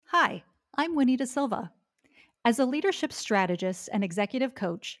I'm Winnie Da Silva. As a leadership strategist and executive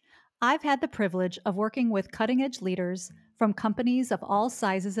coach, I've had the privilege of working with cutting edge leaders from companies of all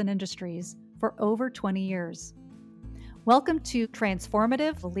sizes and industries for over 20 years. Welcome to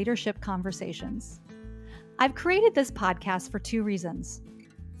Transformative Leadership Conversations. I've created this podcast for two reasons.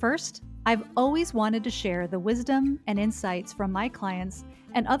 First, I've always wanted to share the wisdom and insights from my clients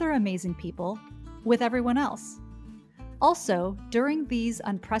and other amazing people with everyone else. Also, during these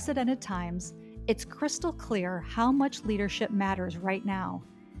unprecedented times, it's crystal clear how much leadership matters right now.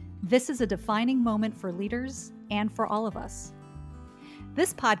 This is a defining moment for leaders and for all of us.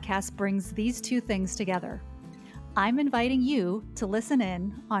 This podcast brings these two things together. I'm inviting you to listen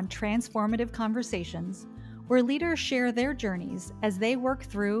in on transformative conversations where leaders share their journeys as they work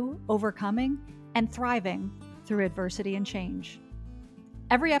through overcoming and thriving through adversity and change.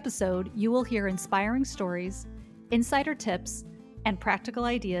 Every episode, you will hear inspiring stories, insider tips, and practical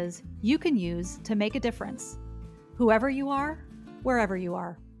ideas you can use to make a difference, whoever you are, wherever you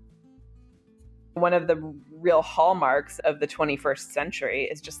are. One of the real hallmarks of the 21st century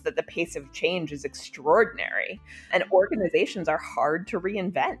is just that the pace of change is extraordinary, and organizations are hard to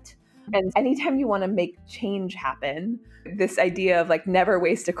reinvent. And anytime you want to make change happen, this idea of never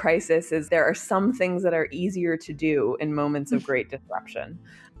waste a crisis is there are some things that are easier to do in moments of great disruption.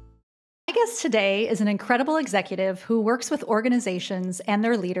 My guest today is an incredible executive who works with organizations and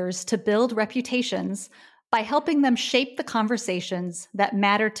their leaders to build reputations by helping them shape the conversations that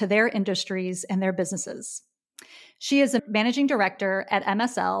matter to their industries and their businesses. She is a managing director at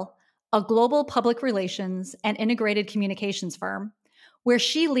MSL, a global public relations and integrated communications firm, where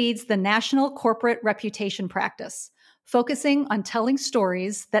she leads the national corporate reputation practice, focusing on telling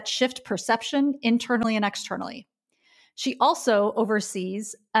stories that shift perception internally and externally. She also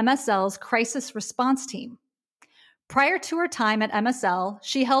oversees MSL's crisis response team. Prior to her time at MSL,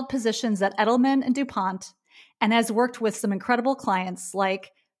 she held positions at Edelman and DuPont and has worked with some incredible clients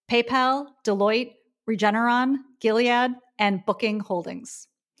like PayPal, Deloitte, Regeneron, Gilead, and Booking Holdings.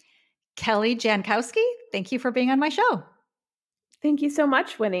 Kelly Jankowski, thank you for being on my show. Thank you so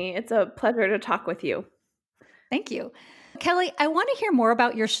much, Winnie. It's a pleasure to talk with you. Thank you. Kelly, I want to hear more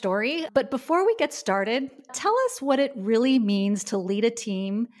about your story, but before we get started, tell us what it really means to lead a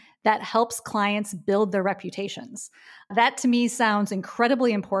team that helps clients build their reputations. That to me sounds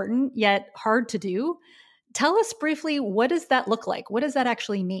incredibly important, yet hard to do. Tell us briefly, what does that look like? What does that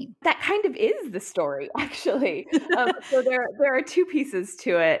actually mean? That kind of is the story, actually. So there are two pieces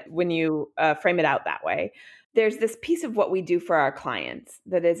to it when you frame it out that way. There's this piece of what we do for our clients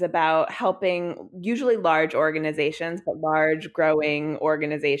that is about helping usually large organizations, but large growing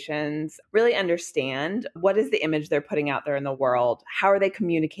organizations really understand what is the image they're putting out there in the world, how are they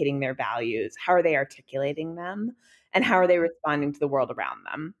communicating their values, how are they articulating them, and how are they responding to the world around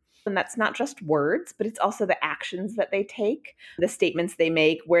them. And that's not just words, but it's also the actions that they take, the statements they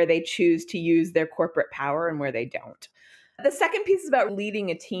make, where they choose to use their corporate power and where they don't. The second piece is about leading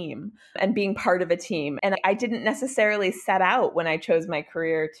a team and being part of a team. And I didn't necessarily set out when I chose my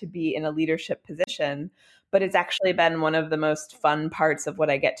career to be in a leadership position, but it's actually been one of the most fun parts of what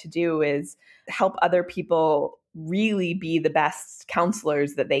I get to do is help other people really be the best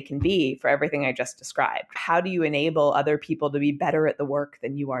counselors that they can be for everything I just described. How do you enable other people to be better at the work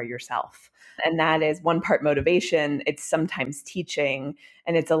than you are yourself? And that is one part motivation. It's sometimes teaching,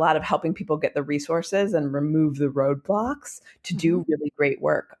 and it's a lot of helping people get the resources and remove the roadblocks to do really great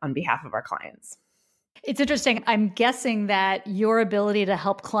work on behalf of our clients. It's interesting. I'm guessing that your ability to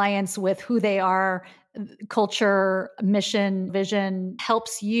help clients with who they are, culture, mission, vision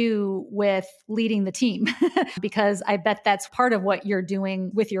helps you with leading the team because I bet that's part of what you're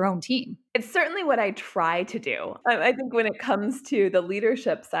doing with your own team. It's certainly what I try to do. I think when it comes to the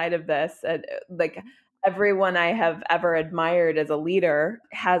leadership side of this, everyone I have ever admired as a leader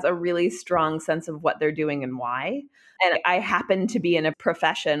has a really strong sense of what they're doing and why. And I happen to be in a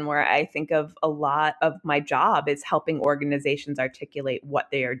profession where I think of a lot of my job is helping organizations articulate what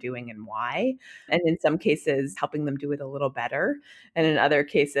they are doing and why. And in some cases, helping them do it a little better. And in other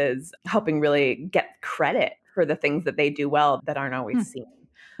cases, helping really get credit for the things that they do well that aren't always seen.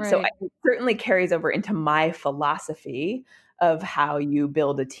 Right. So it certainly carries over into my philosophy of how you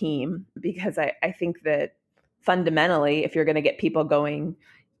build a team, because I think that fundamentally, if you're going to get people going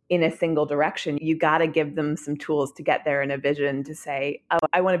in a single direction, you got to give them some tools to get there and a vision to say, oh,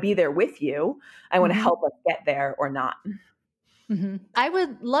 I want to be there with you. I want to help us get there or not. I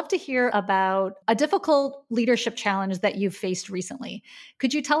would love to hear about a difficult leadership challenge that you've faced recently.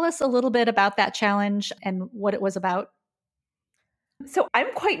 Could you tell us a little bit about that challenge and what it was about? So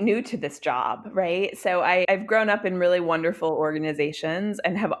I'm quite new to this job, right? So I've grown up in really wonderful organizations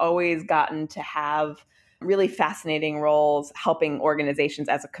and have always gotten to have really fascinating roles helping organizations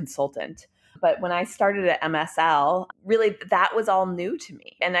as a consultant. But when I started at MSL, really that was all new to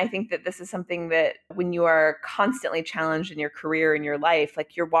me. And I think that this is something that when you are constantly challenged in your career, in your life,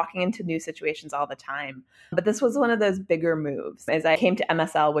 like you're walking into new situations all the time. But this was one of those bigger moves. As I came to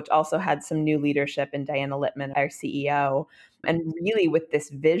MSL, which also had some new leadership in Diana Littman, our CEO, and really with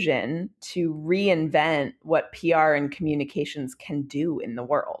this vision to reinvent what PR and communications can do in the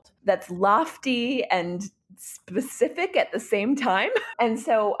world. That's lofty and specific at the same time. And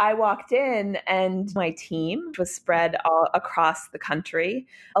so I walked in and my team was spread all across the country.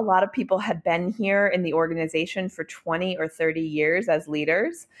 A lot of people had been here in the organization for 20 or 30 years as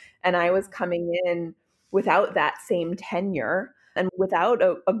leaders. And I was coming in without that same tenure and without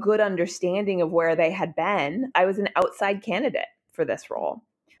a good understanding of where they had been. I was an outside candidate for this role.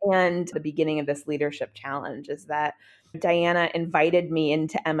 And the beginning of this leadership challenge is that Diana invited me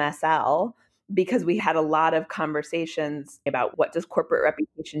into MSL because we had a lot of conversations about what does corporate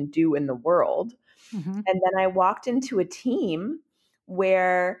reputation do in the world. Mm-hmm. And then I walked into a team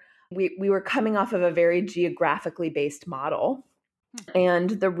where we were coming off of a very geographically based model. And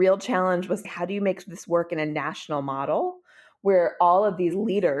the real challenge was, how do you make this work in a national model where all of these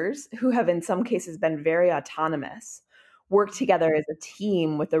leaders, who have in some cases been very autonomous, work together as a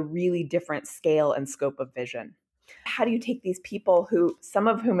team with a really different scale and scope of vision? How do you take these people who, some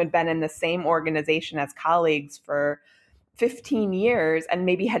of whom had been in the same organization as colleagues for 15 years and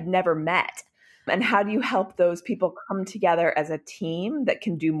maybe had never met? And how do you help those people come together as a team that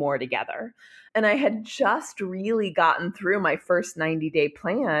can do more together? And I had just really gotten through my first 90-day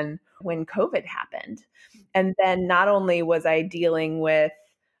plan when COVID happened. And then not only was I dealing with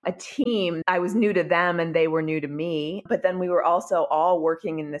a team, I was new to them and they were new to me, but then we were also all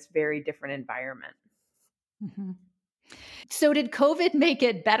working in this very different environment. Mm-hmm. So did COVID make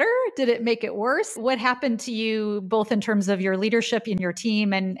it better? Did it make it worse? What happened to you both in terms of your leadership in your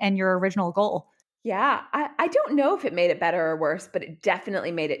team and your original goal? Yeah, I don't know if it made it better or worse, but it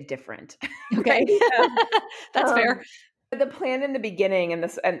definitely made it different. Okay. That's fair. The plan in the beginning and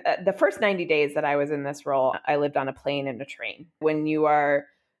the first 90 days that I was in this role, I lived on a plane and a train. When you are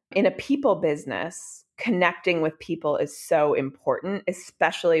in a people business, connecting with people is so important,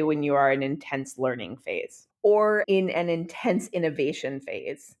 especially when you are in an intense learning phase or in an intense innovation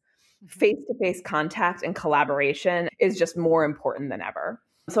phase. Face-to-face contact and collaboration is just more important than ever.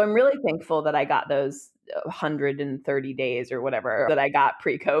 So I'm really thankful that I got those 130 days or whatever that I got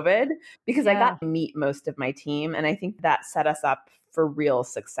pre-COVID, because I got to meet most of my team. And I think that set us up for real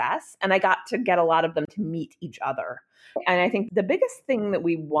success. And I got to get a lot of them to meet each other. And I think the biggest thing that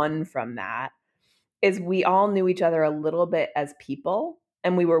we won from that is we all knew each other a little bit as people,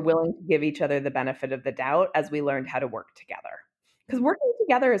 and we were willing to give each other the benefit of the doubt as we learned how to work together. Because working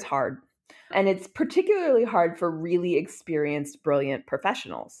together is hard. And it's particularly hard for really experienced, brilliant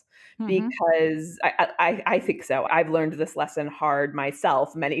professionals, because I think so. I've learned this lesson hard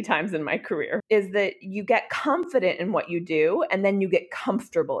myself many times in my career, is that you get confident in what you do and then you get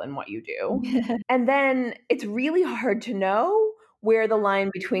comfortable in what you do. And then it's really hard to know where the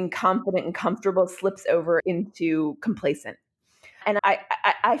line between confident and comfortable slips over into complacent. And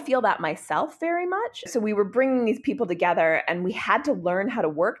I feel that myself very much. So we were bringing these people together and we had to learn how to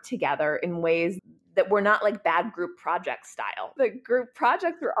work together in ways that were not like bad group project style. The group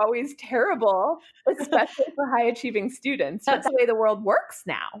projects were always terrible, especially for high achieving students. That's the way the world works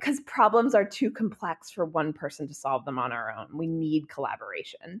now, because problems are too complex for one person to solve them on our own. We need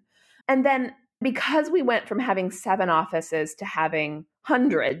collaboration. And then because we went from having 7 offices to having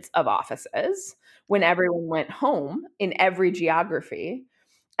hundreds of offices when everyone went home in every geography,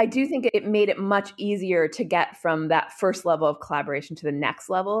 I do think it made it much easier to get from that first level of collaboration to the next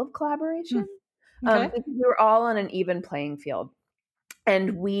level of collaboration. Because we were all on an even playing field.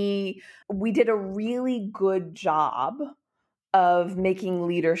 And we did a really good job of making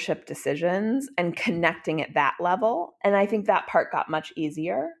leadership decisions and connecting at that level. And I think that part got much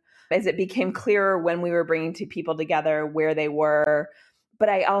easier as it became clearer when we were bringing two people together where they were. But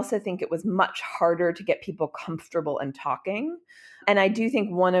I also think it was much harder to get people comfortable and talking. And I do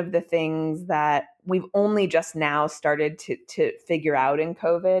think one of the things that we've only just now started to figure out in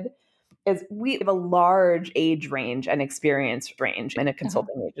COVID is we have a large age range and experience range in a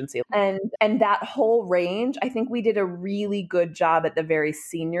consulting agency. And that whole range, I think we did a really good job at the very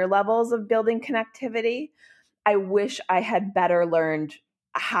senior levels of building connectivity. I wish I had better learned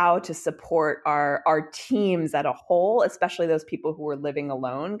how to support our teams at a whole, especially those people who were living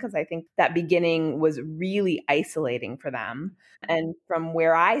alone, because I think that beginning was really isolating for them. And from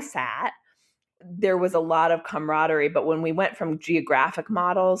where I sat, there was a lot of camaraderie, but when we went from geographic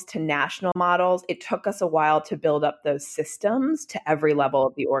models to national models, it took us a while to build up those systems to every level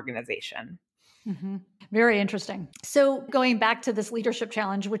of the organization. Mm-hmm. Very interesting. So, going back to this leadership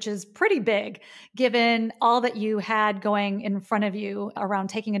challenge, which is pretty big, given all that you had going in front of you around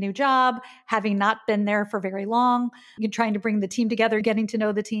taking a new job, having not been there for very long, you're trying to bring the team together, getting to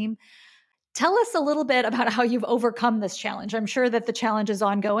know the team. Tell us a little bit about how you've overcome this challenge. I'm sure that the challenge is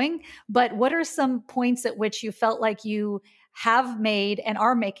ongoing, but what are some points at which you felt like you have made and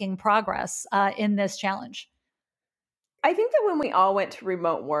are making progress in this challenge? I think that when we all went to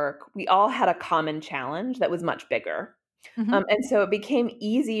remote work, we all had a common challenge that was much bigger. Mm-hmm. And so it became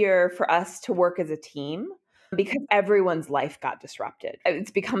easier for us to work as a team because everyone's life got disrupted.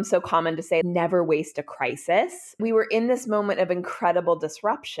 It's become so common to say, never waste a crisis. We were in this moment of incredible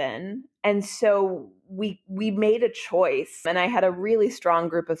disruption. And so we made a choice. And I had a really strong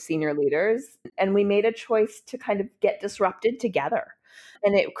group of senior leaders, and we made a choice to kind of get disrupted together.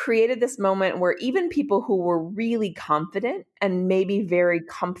 And it created this moment where even people who were really confident and maybe very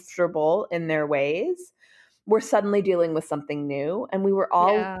comfortable in their ways were suddenly dealing with something new. And we were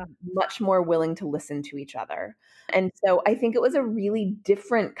all Yeah. much more willing to listen to each other. And so I think it was a really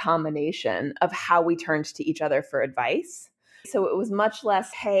different combination of how we turned to each other for advice. So it was much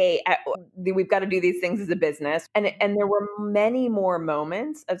less, hey, we've got to do these things as a business. And there were many more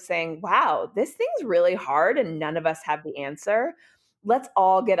moments of saying, wow, this thing's really hard and none of us have the answer. Let's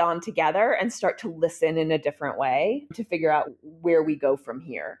all get on together and start to listen in a different way to figure out where we go from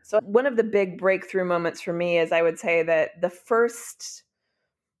here. So one of the big breakthrough moments for me is, I would say that the first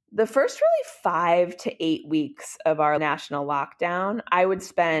really 5 to 8 weeks of our national lockdown, I would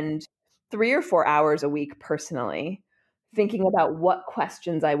spend 3 or 4 hours a week personally thinking about what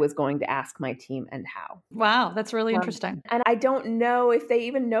questions I was going to ask my team and how. Wow, that's really Um, interesting. and I don't know if they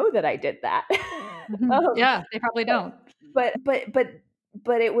even know that I did that. Mhm. um, Yeah, they probably don't. but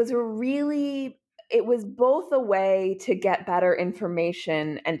it was both a way to get better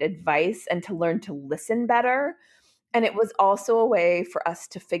information and advice and to learn to listen better. And it was also a way for us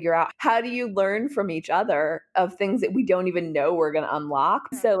to figure out, how do you learn from each other of things that we don't even know we're going to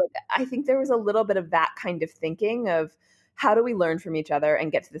unlock. So I think there was a little bit of that kind of thinking of, how do we learn from each other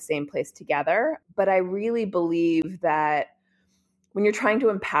and get to the same place together? But I really believe that when you're trying to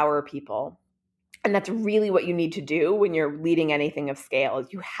empower people, and that's really what you need to do when you're leading anything of scale,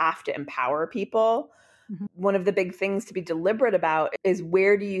 is you have to empower people. Mhm. One of the big things to be deliberate about is,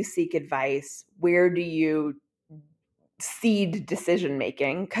 where do you seek advice? Where do you seed decision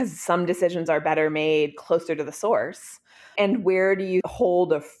making? Because some decisions are better made closer to the source. And where do you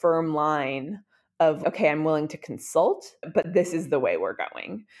hold a firm line of, okay, I'm willing to consult, but this is the way we're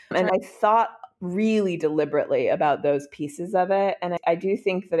going? That's And right. I thought really deliberately about those pieces of it. And I do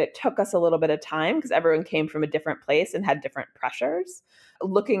think that it took us a little bit of time because everyone came from a different place and had different pressures.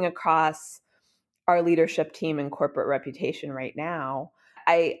 Looking across our leadership team and corporate reputation right now,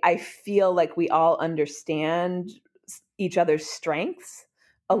 I feel like we all understand each other's strengths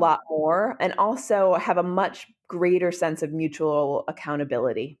a Mm. lot more, and also have a much greater sense of mutual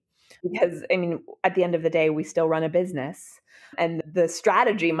accountability. Because, I mean, at the end of the day, we still run a business, and the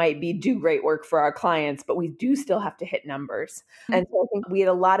strategy might be do great work for our clients, but we do still have to hit numbers. Mhm. And so I think we had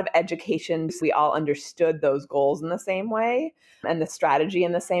a lot of education. We all understood those goals in the same way and the strategy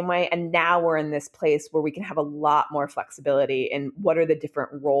in the same way. And now we're in this place where we can have a lot more flexibility in what are the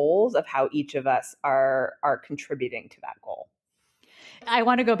different roles of how each of us are contributing to that goal. I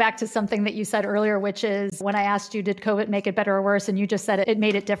want to go back to something that you said earlier, which is when I asked you, did COVID make it better or worse? And you just said it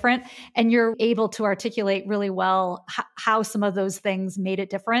made it different. And you're able to articulate really well how some of those things made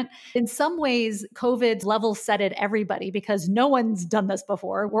it different. In some ways, COVID level setted everybody because no one's done this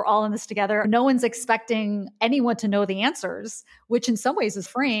before. We're all in this together. No one's expecting anyone to know the answers, which in some ways is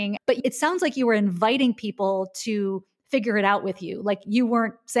freeing. But it sounds like you were inviting people to figure it out with you. Like you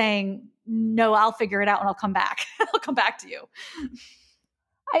weren't saying, no, I'll figure it out and I'll come back. I'll come back to you.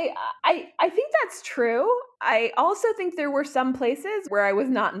 I think that's true. I also think there were some places where I was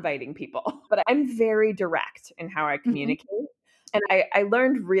not inviting people, but I'm very direct in how I Mhm. communicate. And I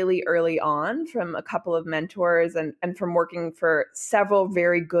learned really early on from a couple of mentors, and from working for several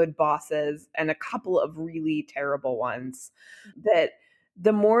very good bosses and a couple of really terrible ones, that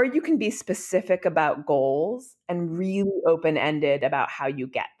the more you can be specific about goals and really open ended about how you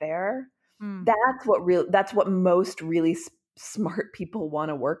get there, Mm. that's what most really smart people want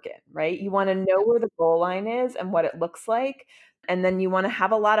to work in, right? You want to know where the goal line is and what it looks like. And then you want to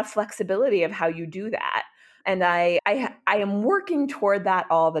have a lot of flexibility of how you do that. And I am working toward that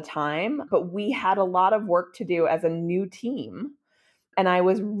all the time, but we had a lot of work to do as a new team. And I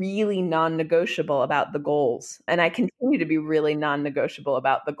was really non-negotiable about the goals. And I continue to be really non-negotiable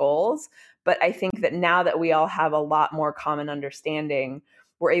about the goals. But I think that now that we all have a lot more common understanding,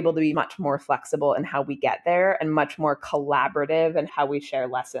 we're able to be much more flexible in how we get there and much more collaborative in how we share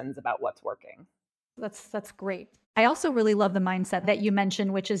lessons about what's working. That's great. I also really love the mindset that you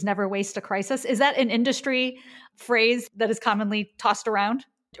mentioned, which is never waste a crisis. Is that an industry phrase that is commonly tossed around?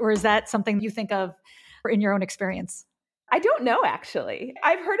 Or is that something you think of in your own experience? I don't know, actually.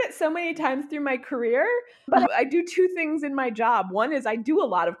 I've heard it so many times through my career, but I do two things in my job. One is I do a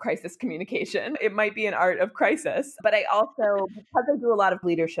lot of crisis communication. It might be an art of crisis, but I also, because I do a lot of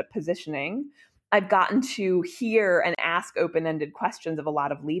leadership positioning, I've gotten to hear and ask open-ended questions of a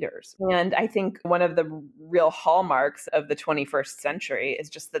lot of leaders. And I think one of the real hallmarks of the 21st century is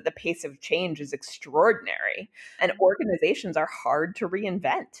just that the pace of change is extraordinary and organizations are hard to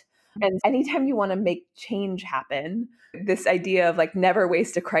reinvent. And anytime you want to make change happen, this idea of like never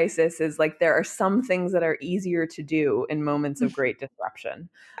waste a crisis is like there are some things that are easier to do in moments of great disruption.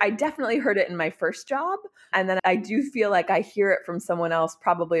 I definitely heard it in my first job. And then I do feel like I hear it from someone else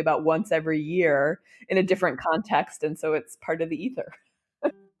probably about once every year in a different context. And so it's part of the ether.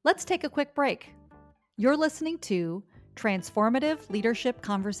 Let's take a quick break. You're listening to Transformative Leadership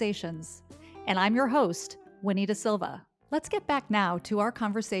Conversations, and I'm your host, Winnie Da Silva. Let's get back now to our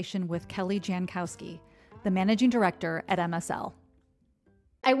conversation with Kelly Jankowski, the Managing Director at MSL.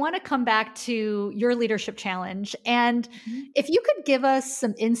 I want to come back to your leadership challenge. And if you could give us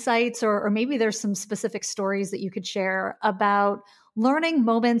some insights, or maybe there's some specific stories that you could share about learning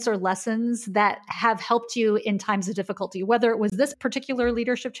moments or lessons that have helped you in times of difficulty, whether it was this particular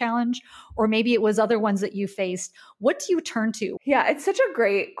leadership challenge, or maybe it was other ones that you faced. What do you turn to? Yeah, it's such a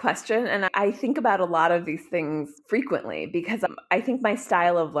great question. And I think about a lot of these things frequently because I think my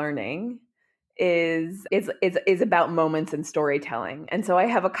style of learning is about moments and storytelling. And so I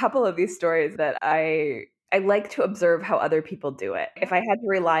have a couple of these stories that I like to observe how other people do it. If I had to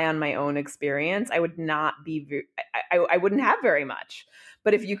rely on my own experience, I would not be I wouldn't have very much.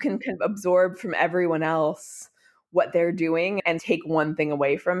 But if you can kind of absorb from everyone else what they're doing and take one thing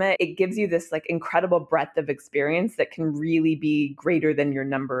away from it, it gives you this like incredible breadth of experience that can really be greater than your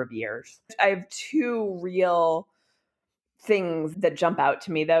number of years. I have two real things that jump out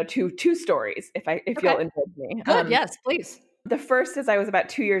to me though, two stories if you'll indulge me. Good, yes, please. The first is I was about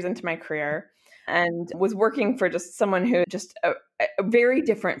 2 years into my career and was working for just someone who just very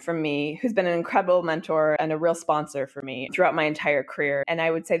different from me, who's been an incredible mentor and a real sponsor for me throughout my entire career. And I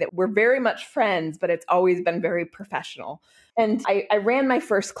would say that we're very much friends, but it's always been very professional. And I ran my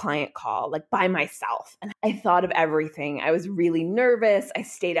first client call like by myself and I thought of everything. I was really nervous. I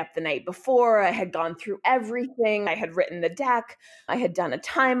stayed up the night before. I had gone through everything. I had written the deck. I had done a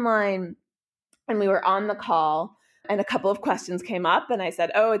timeline and we were on the call and a couple of questions came up and I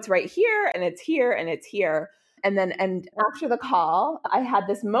said, oh, it's right here and it's here and it's here. And after the call, I had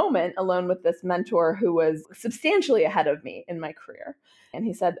this moment alone with this mentor who was substantially ahead of me in my career. And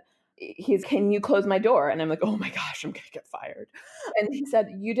he said, can you close my door? And I'm like, oh my gosh, I'm going to get fired. And he said,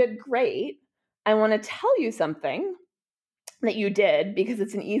 you did great. I want to tell you something that you did because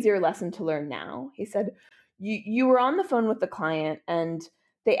it's an easier lesson to learn now. He said, you were on the phone with the client and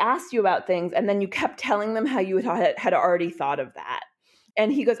they asked you about things and then you kept telling them how you had already thought of that.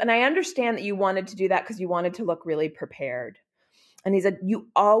 And he goes, and I understand that you wanted to do that because you wanted to look really prepared. And he said, you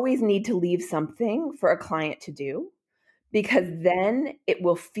always need to leave something for a client to do because then it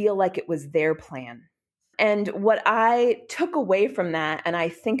will feel like it was their plan. And what I took away from that, and I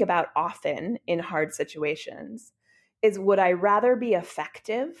think about often in hard situations, is would I rather be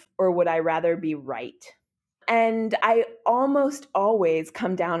effective or would I rather be right? And I almost always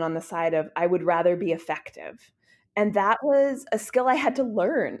come down on the side of I would rather be effective. And that was a skill I had to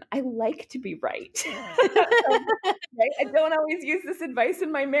learn. I like to be right. Right? I don't always use this advice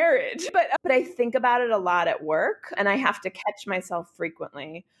in my marriage, but I think about it a lot at work and I have to catch myself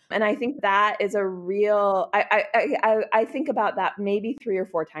frequently. And I think that is a real, I think about that maybe 3 or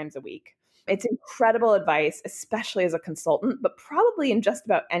 4 times a week. It's incredible advice, especially as a consultant, but probably in just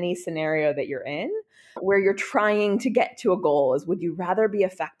about any scenario that you're in where you're trying to get to a goal is would you rather be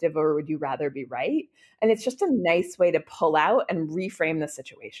effective or would you rather be right? And it's just a nice way to pull out and reframe the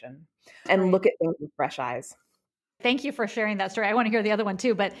situation and look at things with fresh eyes. Thank you for sharing that story. I want to hear the other one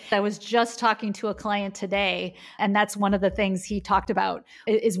too, but I was just talking to a client today, and that's one of the things he talked about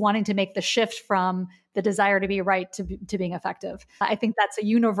is wanting to make the shift from the desire to be right to being effective. I think that's a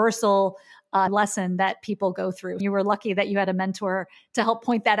universal lesson that people go through. You were lucky that you had a mentor to help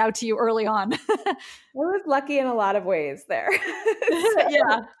point that out to you early on. I was lucky in a lot of ways there. So,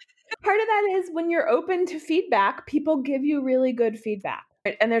 Yeah. part of that is when you're open to feedback, people give you really good feedback.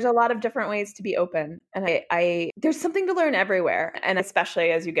 Right? And there's a lot of different ways to be open. And I there's something to learn everywhere. And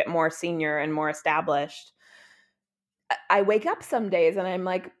especially as you get more senior and more established, I wake up some days and I'm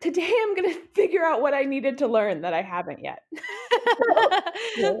like, today I'm going to figure out what I needed to learn that I haven't yet.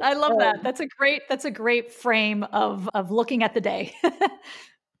 I love that. That's a great frame of looking at the day.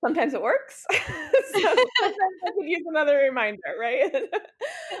 Sometimes it works. Sometimes I could use another reminder, right?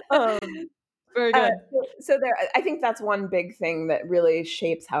 um, Very good. so there, I think that's one big thing that really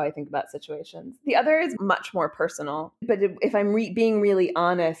shapes how I think about situations. The other is much more personal. But if I'm being really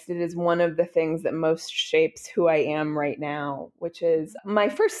honest, it is one of the things that most shapes who I am right now, which is my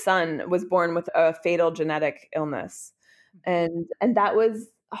first son was born with a fatal genetic illness. And that was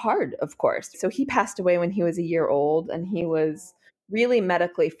hard, of course. So he passed away when he was a year old, and he was really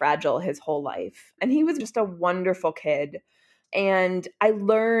medically fragile his whole life. And he was just a wonderful kid. And I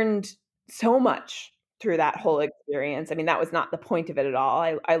learned so much through that whole experience. I mean, that was not the point of it at all.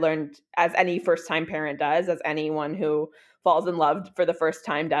 I learned, as any first time parent does, as anyone who falls in love for the first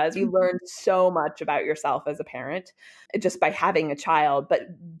time does, you learn so much about yourself as a parent just by having a child.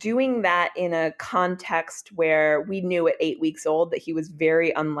 But doing that in a context where we knew at 8 weeks old that he was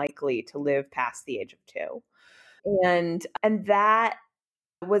very unlikely to live past the age of 2. And that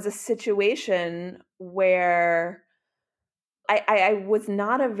was a situation where I was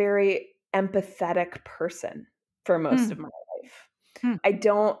not a very empathetic person for most of my life.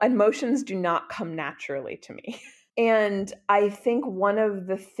 Emotions do not come naturally to me. And I think one of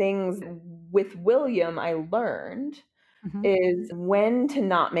the things with William I learned is when to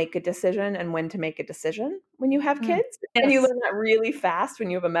not make a decision and when to make a decision when you have kids. Yes. And you learn that really fast when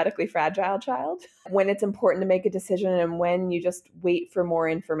you have a medically fragile child, when it's important to make a decision and when you just wait for more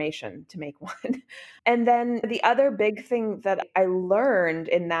information to make one. And then the other big thing that I learned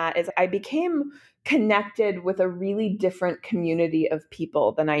in that is I became connected with a really different community of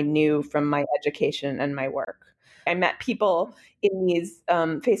people than I knew from my education and my work. I met people in these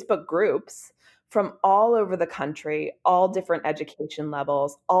Facebook groups from all over the country, all different education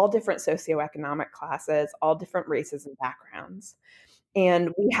levels, all different socioeconomic classes, all different races and backgrounds. And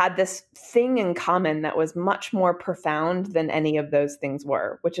we had this thing in common that was much more profound than any of those things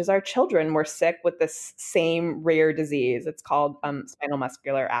were, which is our children were sick with this same rare disease. It's called spinal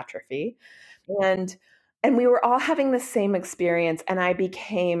muscular atrophy. And we were all having the same experience. And I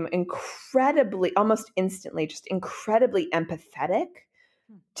became incredibly, almost instantly, just incredibly empathetic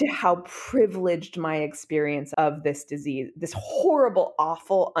to how privileged my experience of this disease, this horrible,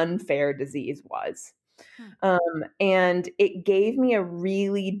 awful, unfair disease was. And it gave me a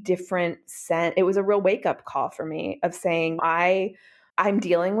really different sense. It was a real wake-up call for me of saying, I'm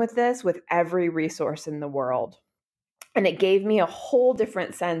dealing with this with every resource in the world. And it gave me a whole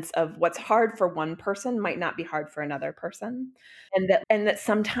different sense of what's hard for one person might not be hard for another person. And that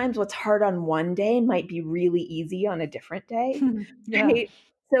sometimes what's hard on one day might be really easy on a different day. Yeah. Right?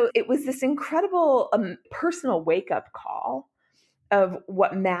 So it was this incredible personal wake-up call of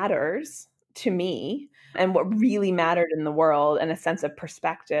what matters to me and what really mattered in the world and a sense of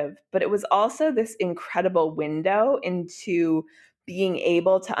perspective. But it was also this incredible window into being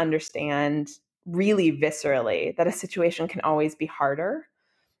able to understand really viscerally that a situation can always be harder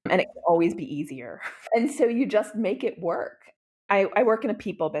and it can always be easier. And so you just make it work. I work in a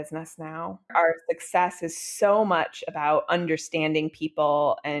people business now. Our success is so much about understanding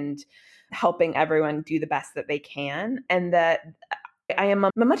people and helping everyone do the best that they can. And that I am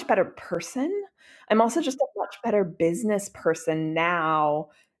a much better person. I'm also just a much better business person now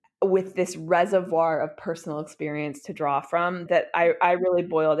with this reservoir of personal experience to draw from that I really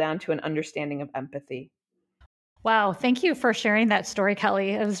boil down to an understanding of empathy. Wow. Thank you for sharing that story,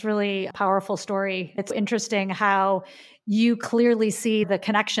 Kelly. It was really a powerful story. It's interesting how you clearly see the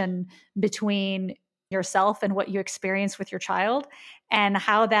connection between yourself and what you experienced with your child and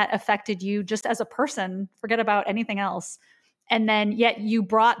how that affected you just as a person. Forget about anything else. And then yet you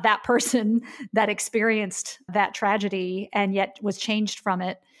brought that person that experienced that tragedy and yet was changed from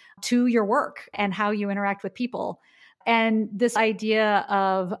it to your work and how you interact with people. And this idea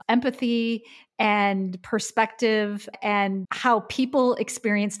of empathy and perspective and how people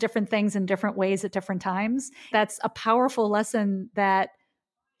experience different things in different ways at different times. That's a powerful lesson that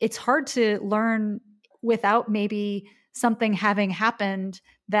it's hard to learn without maybe something having happened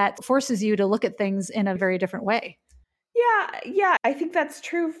that forces you to look at things in a very different way. Yeah, I think that's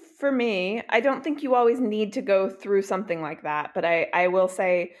true for me. I don't think you always need to go through something like that, but I will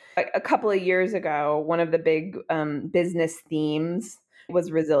say a couple of years ago, one of the big business themes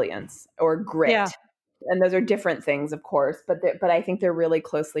was resilience or grit. Yeah. And those are different things, of course, but I think they're really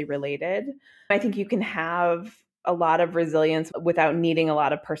closely related. I think you can have a lot of resilience without needing a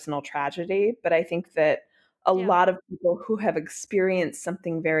lot of personal tragedy, but I think that a Yeah. lot of people who have experienced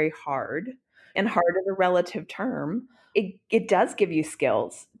something very hard, and hard is a relative term, it does give you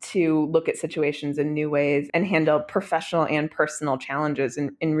skills to look at situations in new ways and handle professional and personal challenges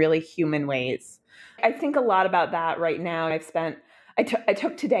in really human ways. I think a lot about that right now. I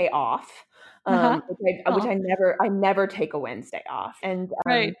took today off, Uh-huh. which Oh, I never take a Wednesday off,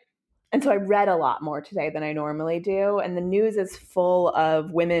 right. and so I read a lot more today than I normally do, and the news is full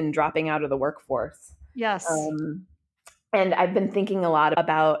of women dropping out of the workforce. Yes. Um, and I've been thinking a lot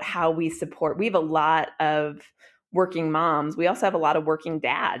about how we have a lot of working moms. We also have a lot of working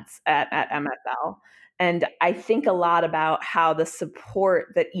dads at MSL. And I think a lot about how the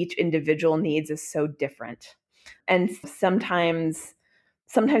support that each individual needs is so different. And sometimes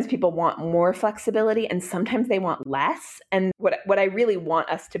people want more flexibility and sometimes they want less. And what I really want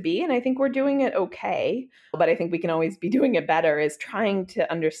us to be, and I think we're doing it okay, but I think we can always be doing it better, is trying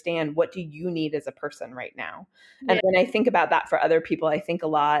to understand, what do you need as a person right now? And Yeah. when I think about that for other people, I think a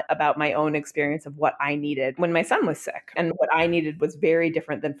lot about my own experience of what I needed when my son was sick. And what I needed was very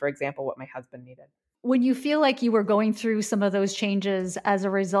different than, for example, what my husband needed. When you feel like you were going through some of those changes as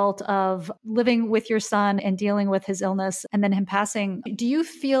a result of living with your son and dealing with his illness and then him passing, do you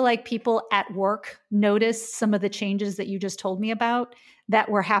feel like people at work noticed some of the changes that you just told me about that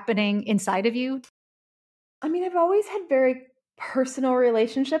were happening inside of you? I mean, I've always had very personal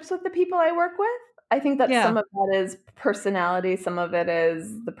relationships with the people I work with. I think that Yeah. some of that is personality, some of it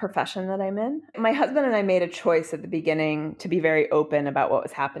is the profession that I'm in. My husband and I made a choice at the beginning to be very open about what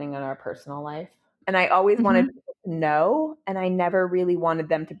was happening in our personal life. And I always wanted Mhm. people to know, and I never really wanted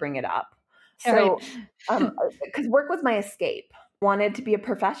them to bring it up. All right. So, because work was my escape, wanted to be a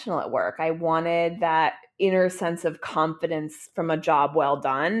professional at work. I wanted that inner sense of confidence from a job well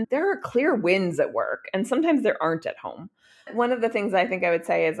done. There are clear wins at work, and sometimes there aren't at home. One of the things I think I would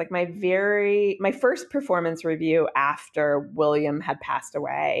say is, like, my first performance review after William had passed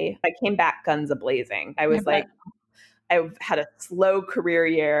away, I came back guns a blazing. I I was like, bet. I've had a slow career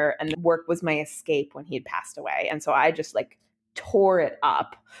year, and work was my escape when he had passed away. And so I just, like, tore it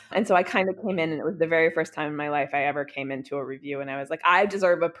up. And so I kind of came in, and it was the very first time in my life I ever came into a review, and I was like, I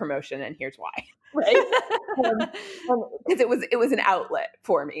deserve a promotion, and here's why. Right? Um, because it was an outlet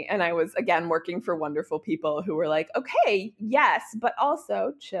for me, and I was, again, working for wonderful people who were like, okay, yes, but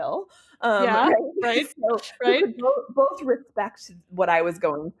also chill. Yeah. Right? Right. So who Right. could both respect what I was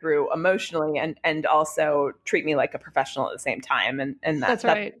going through emotionally, and also treat me like a professional at the same time, and That's that's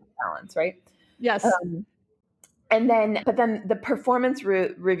right. balance, right? Yes. Um, but then the performance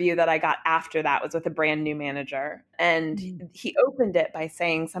review that I got after that was with a brand new manager, and Mm. he opened it by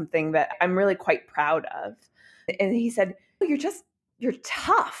saying something that I'm really quite proud of. And he said, "Oh, you're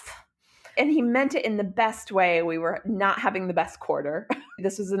tough." And he meant it in the best way. We were not having the best quarter.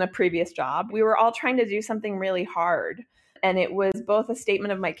 This was in a previous job. We were all trying to do something really hard. And it was both a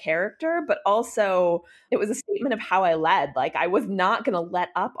statement of my character, but also it was a statement of how I led. Like, I was not going to let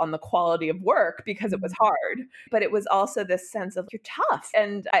up on the quality of work because it was Mm. hard, but it was also this sense of, you're tough.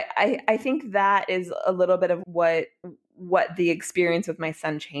 And I think that is a little bit of what the experience with my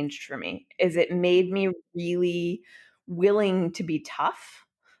son changed for me, is it made me really willing to be tough.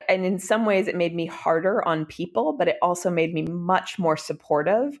 And in some ways it made me harder on people, but it also made me much more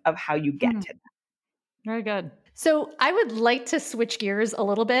supportive of how you get Mm. to that. Very good. So I would like to switch gears a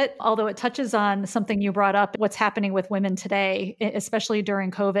little bit, although it touches on something you brought up, what's happening with women today, especially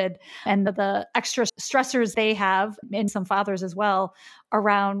during COVID, and the extra stressors they have, and some fathers as well,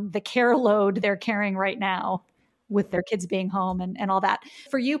 around the care load they're carrying right now with their kids being home and all that.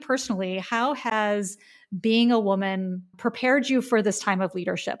 For you personally, how has being a woman prepared you for this time of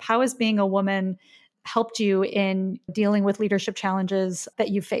leadership? How has being a woman helped you in dealing with leadership challenges that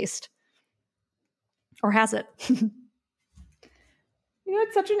you faced? Or has it?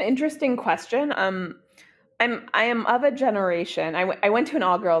 It's such an interesting question. I am of a generation. I went to an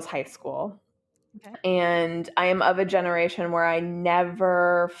all girls high school, Okay. and I am of a generation where I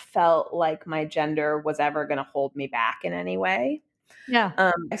never felt like my gender was ever going to hold me back in any way. Yeah.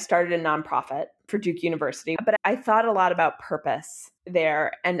 I started a nonprofit for Duke University, but I thought a lot about purpose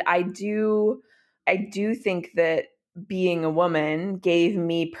there, and I do think that being a woman gave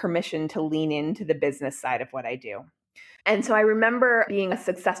me permission to lean into the business side of what I do. And so I remember being a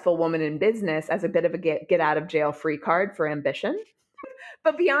successful woman in business as a bit of a get out of jail free card for ambition.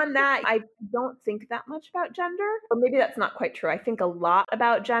 But beyond that, I don't think that much about gender. Or maybe that's not quite true. I think a lot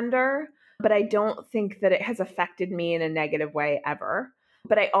about gender, but I don't think that it has affected me in a negative way ever.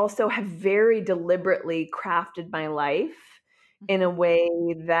 But I also have very deliberately crafted my life in a way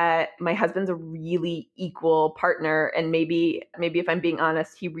that my husband's a really equal partner, and maybe if I'm being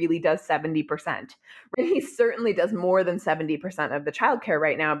honest, he really does 70%. And he certainly does more than 70% of the childcare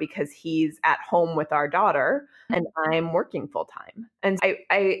right now because he's at home with our daughter and I'm working full time. And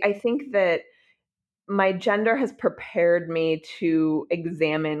I think that my gender has prepared me to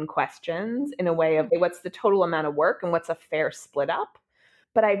examine questions in a way of, hey, what's the total amount of work and what's a fair split up?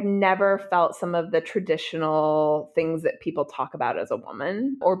 But I've never felt some of the traditional things that people talk about as a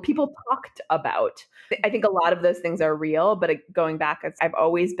woman or people talked about. I think a lot of those things are real, but going back, I've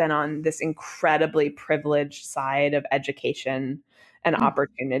always been on this incredibly privileged side of education and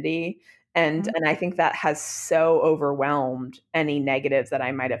opportunity. And I think that has so overwhelmed any negatives that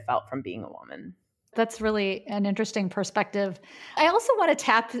I might have felt from being a woman. That's really an interesting perspective. I also want to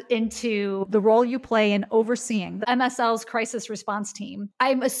tap into the role you play in overseeing the MSL's crisis response team.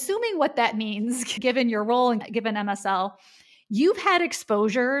 I'm assuming what that means, given your role and given MSL, you've had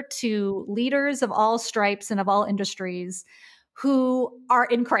exposure to leaders of all stripes and of all industries who are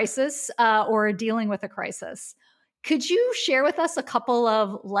in crisis or dealing with a crisis. Could you share with us a couple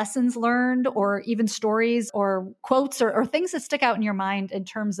of lessons learned or even stories or quotes or things that stick out in your mind in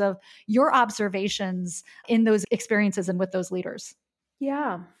terms of your observations in those experiences and with those leaders?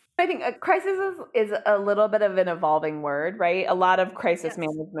 Yeah. I think a crisis is a little bit of an evolving word, right? A lot of crisis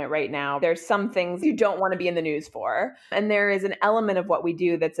management right now, there's some things you don't want to be in the news for. And there is an element of what we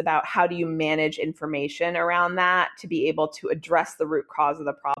do that's about how do you manage information around that to be able to address the root cause of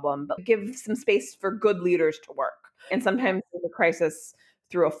the problem, but give some space for good leaders to work. And sometimes there's a crisis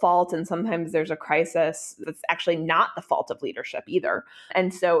through a fault, and sometimes there's a crisis that's actually not the fault of leadership either.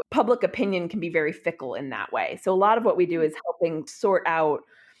 And so public opinion can be very fickle in that way. So a lot of what we do is helping sort out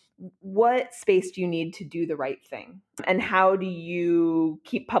what space do you need to do the right thing? And how do you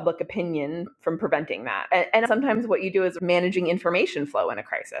keep public opinion from preventing that? And sometimes what you do is managing information flow in a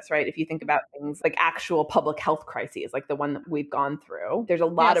crisis, right? If you think about things like actual public health crises, like the one that we've gone through, there's a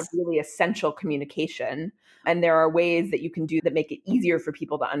lot of really essential communication. And there are ways that you can do that make it easier for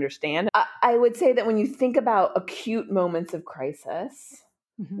people to understand. I would say that when you think about acute moments of crisis,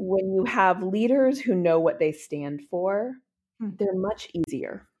 when you have leaders who know what they stand for, they're much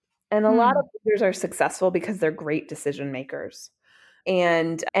easier. And a lot of leaders are successful because they're great decision makers.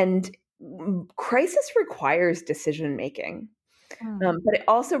 And crisis requires decision making, but it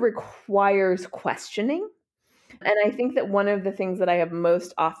also requires questioning. And I think that one of the things that I have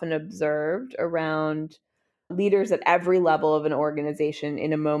most often observed around leaders at every level of an organization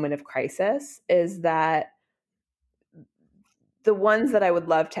in a moment of crisis is that the ones that I would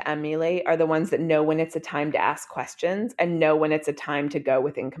love to emulate are the ones that know when it's a time to ask questions and know when it's a time to go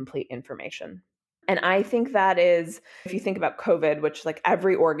with incomplete information. And I think that is, if you think about COVID, which like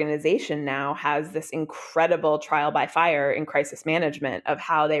every organization now has this incredible trial by fire in crisis management of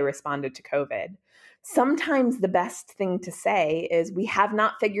how they responded to COVID. Sometimes the best thing to say is, we have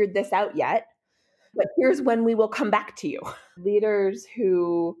not figured this out yet, but here's when we will come back to you. Leaders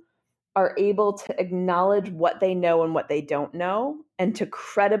who are able to acknowledge what they know and what they don't know and to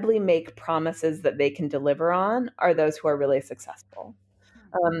credibly make promises that they can deliver on are those who are really successful.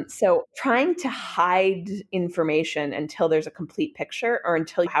 So trying to hide information until there's a complete picture or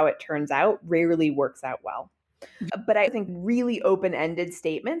until how it turns out rarely works out well. But I think really open-ended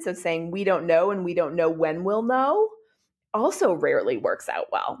statements of saying we don't know and we don't know when we'll know also rarely works out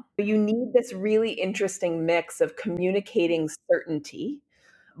well. You need this really interesting mix of communicating certainty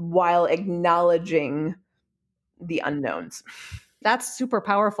while acknowledging the unknowns. That's super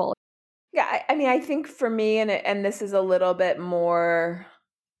powerful. Yeah, I mean, I think for me, and this is a little bit more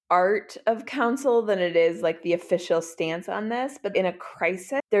art of counsel than it is like the official stance on this, but in a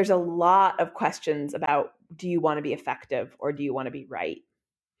crisis, there's a lot of questions about, do you want to be effective or do you want to be right?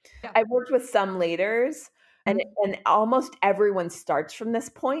 Yeah. I've worked with some leaders and almost everyone starts from this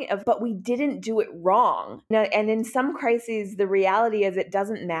point of, but we didn't do it wrong. Now, and in some crises, the reality is it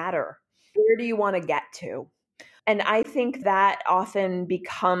doesn't matter. Where do you want to get to? And I think that often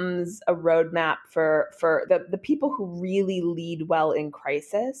becomes a roadmap for the people who really lead well in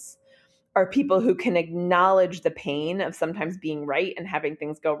crisis are people who can acknowledge the pain of sometimes being right and having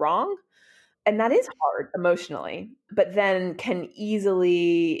things go wrong. And that is hard emotionally, but then can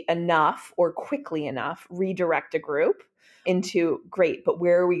easily enough or quickly enough redirect a group into, great, but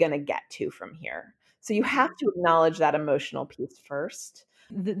where are we going to get to from here? So you have to acknowledge that emotional piece first.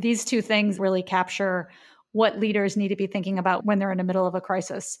 These two things really capture what leaders need to be thinking about when they're in the middle of a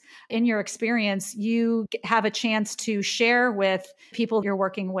crisis. In your experience, you have a chance to share with people you're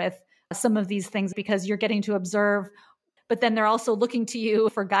working with some of these things because you're getting to observe, but then they're also looking to you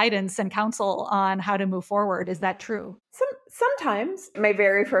for guidance and counsel on how to move forward. Is that true? Sometimes my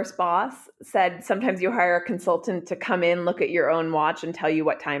very first boss said, sometimes you hire a consultant to come in, look at your own watch and tell you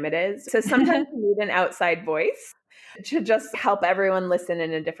what time it is. So sometimes you need an outside voice to just help everyone listen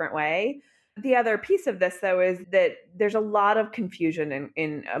in a different way. The other piece of this, though, is that there's a lot of confusion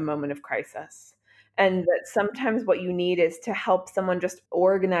in a moment of crisis. And that sometimes what you need is to help someone just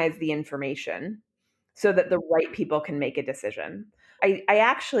organize the information so that the right people can make a decision. I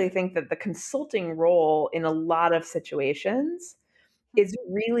actually think that the consulting role in a lot of situations is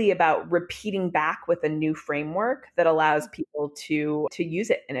really about repeating back with a new framework that allows people to use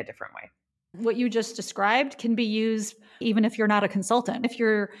it in a different way. What you just described can be used even if you're not a consultant. If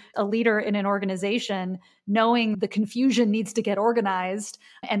you're a leader in an organization, knowing the confusion needs to get organized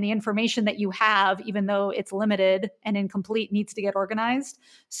and the information that you have, even though it's limited and incomplete, needs to get organized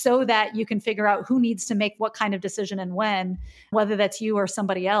so that you can figure out who needs to make what kind of decision and when, whether that's you or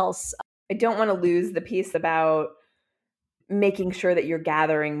somebody else. I don't want to lose the piece about making sure that you're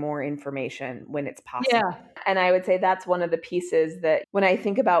gathering more information when it's possible. Yeah. And I would say that's one of the pieces that when I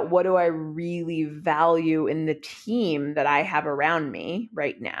think about what do I really value in the team that I have around me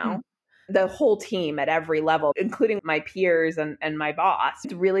right now, the whole team at every level, including my peers and my boss,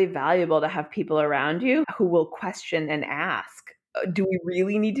 it's really valuable to have people around you who will question and ask, do we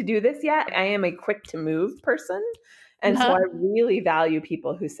really need to do this yet? I am a quick to move person. And so I really value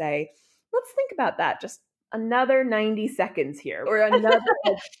people who say, let's think about that. Just another 90 seconds here or another,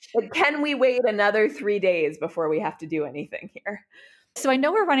 can we wait another 3 days before we have to do anything here? So I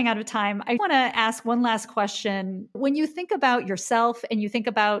know we're running out of time. I want to ask one last question. When you think about yourself and you think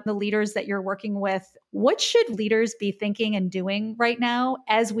about the leaders that you're working with, what should leaders be thinking and doing right now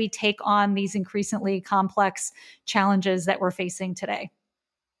as we take on these increasingly complex challenges that we're facing today?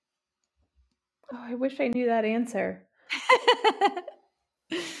 Oh, I wish I knew that answer.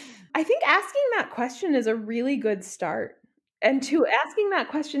 I think asking that question is a really good start, and to asking that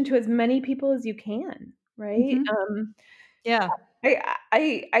question to as many people as you can, right? Yeah.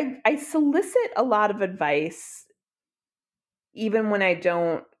 I solicit a lot of advice, even when I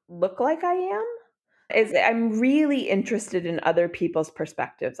don't look like I am. I'm really interested in other people's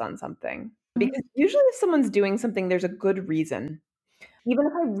perspectives on something because usually if someone's doing something, there's a good reason, even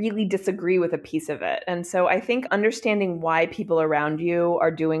if I really disagree with a piece of it. And so I think understanding why people around you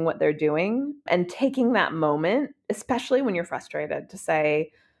are doing what they're doing and taking that moment, especially when you're frustrated, to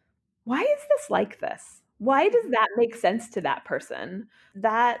say, why is this like this? Why does that make sense to that person?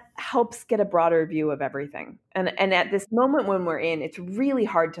 That helps get a broader view of everything. And at this moment when we're in, it's really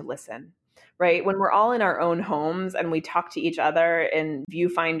hard to listen, right? When we're all in our own homes and we talk to each other in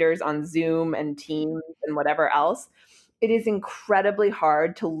viewfinders on Zoom and Teams and whatever else, it is incredibly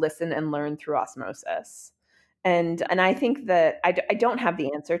hard to listen and learn through osmosis. And I think that I don't have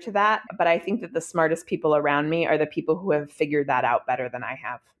the answer to that, but I think that the smartest people around me are the people who have figured that out better than I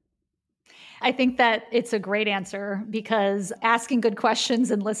have. I think that it's a great answer because asking good questions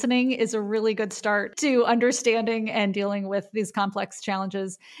and listening is a really good start to understanding and dealing with these complex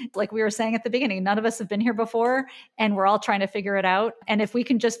challenges. Like we were saying at the beginning, none of us have been here before and we're all trying to figure it out. And if we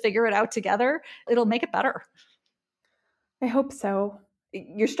can just figure it out together, it'll make it better. I hope so.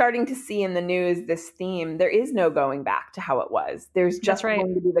 You're starting to see in the news this theme. There is no going back to how it was. There's just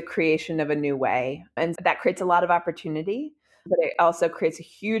going to be the creation of a new way. And that creates a lot of opportunity, but it also creates a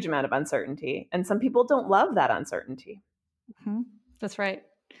huge amount of uncertainty. And some people don't love that uncertainty. Mm-hmm. That's right.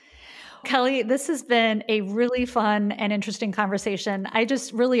 Kelly, this has been a really fun and interesting conversation. I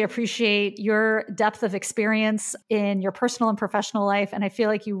just really appreciate your depth of experience in your personal and professional life. And I feel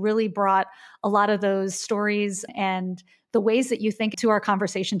like you really brought a lot of those stories and the ways that you think to our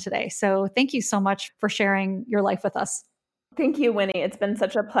conversation today. So thank you so much for sharing your life with us. Thank you, Winnie. It's been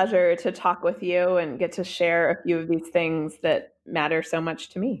such a pleasure to talk with you and get to share a few of these things that matter so much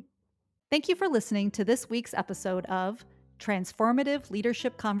to me. Thank you for listening to this week's episode of Transformative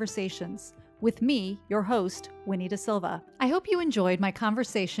Leadership Conversations with me, your host, Winnie De Silva. I hope you enjoyed my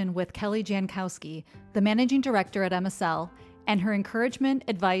conversation with Kelly Jankowski, the Managing Director at MSL, and her encouragement,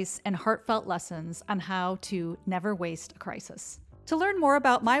 advice, and heartfelt lessons on how to never waste a crisis. To learn more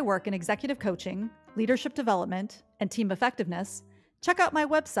about my work in executive coaching, leadership development, and team effectiveness, check out my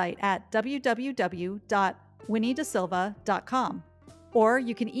website at www.winniedesilva.com, or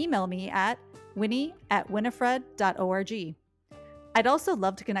you can email me at winnie@winifred.org. I'd also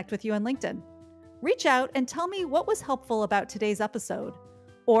love to connect with you on LinkedIn. Reach out and tell me what was helpful about today's episode,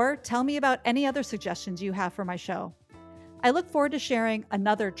 or tell me about any other suggestions you have for my show. I look forward to sharing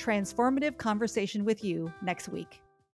another transformative conversation with you next week.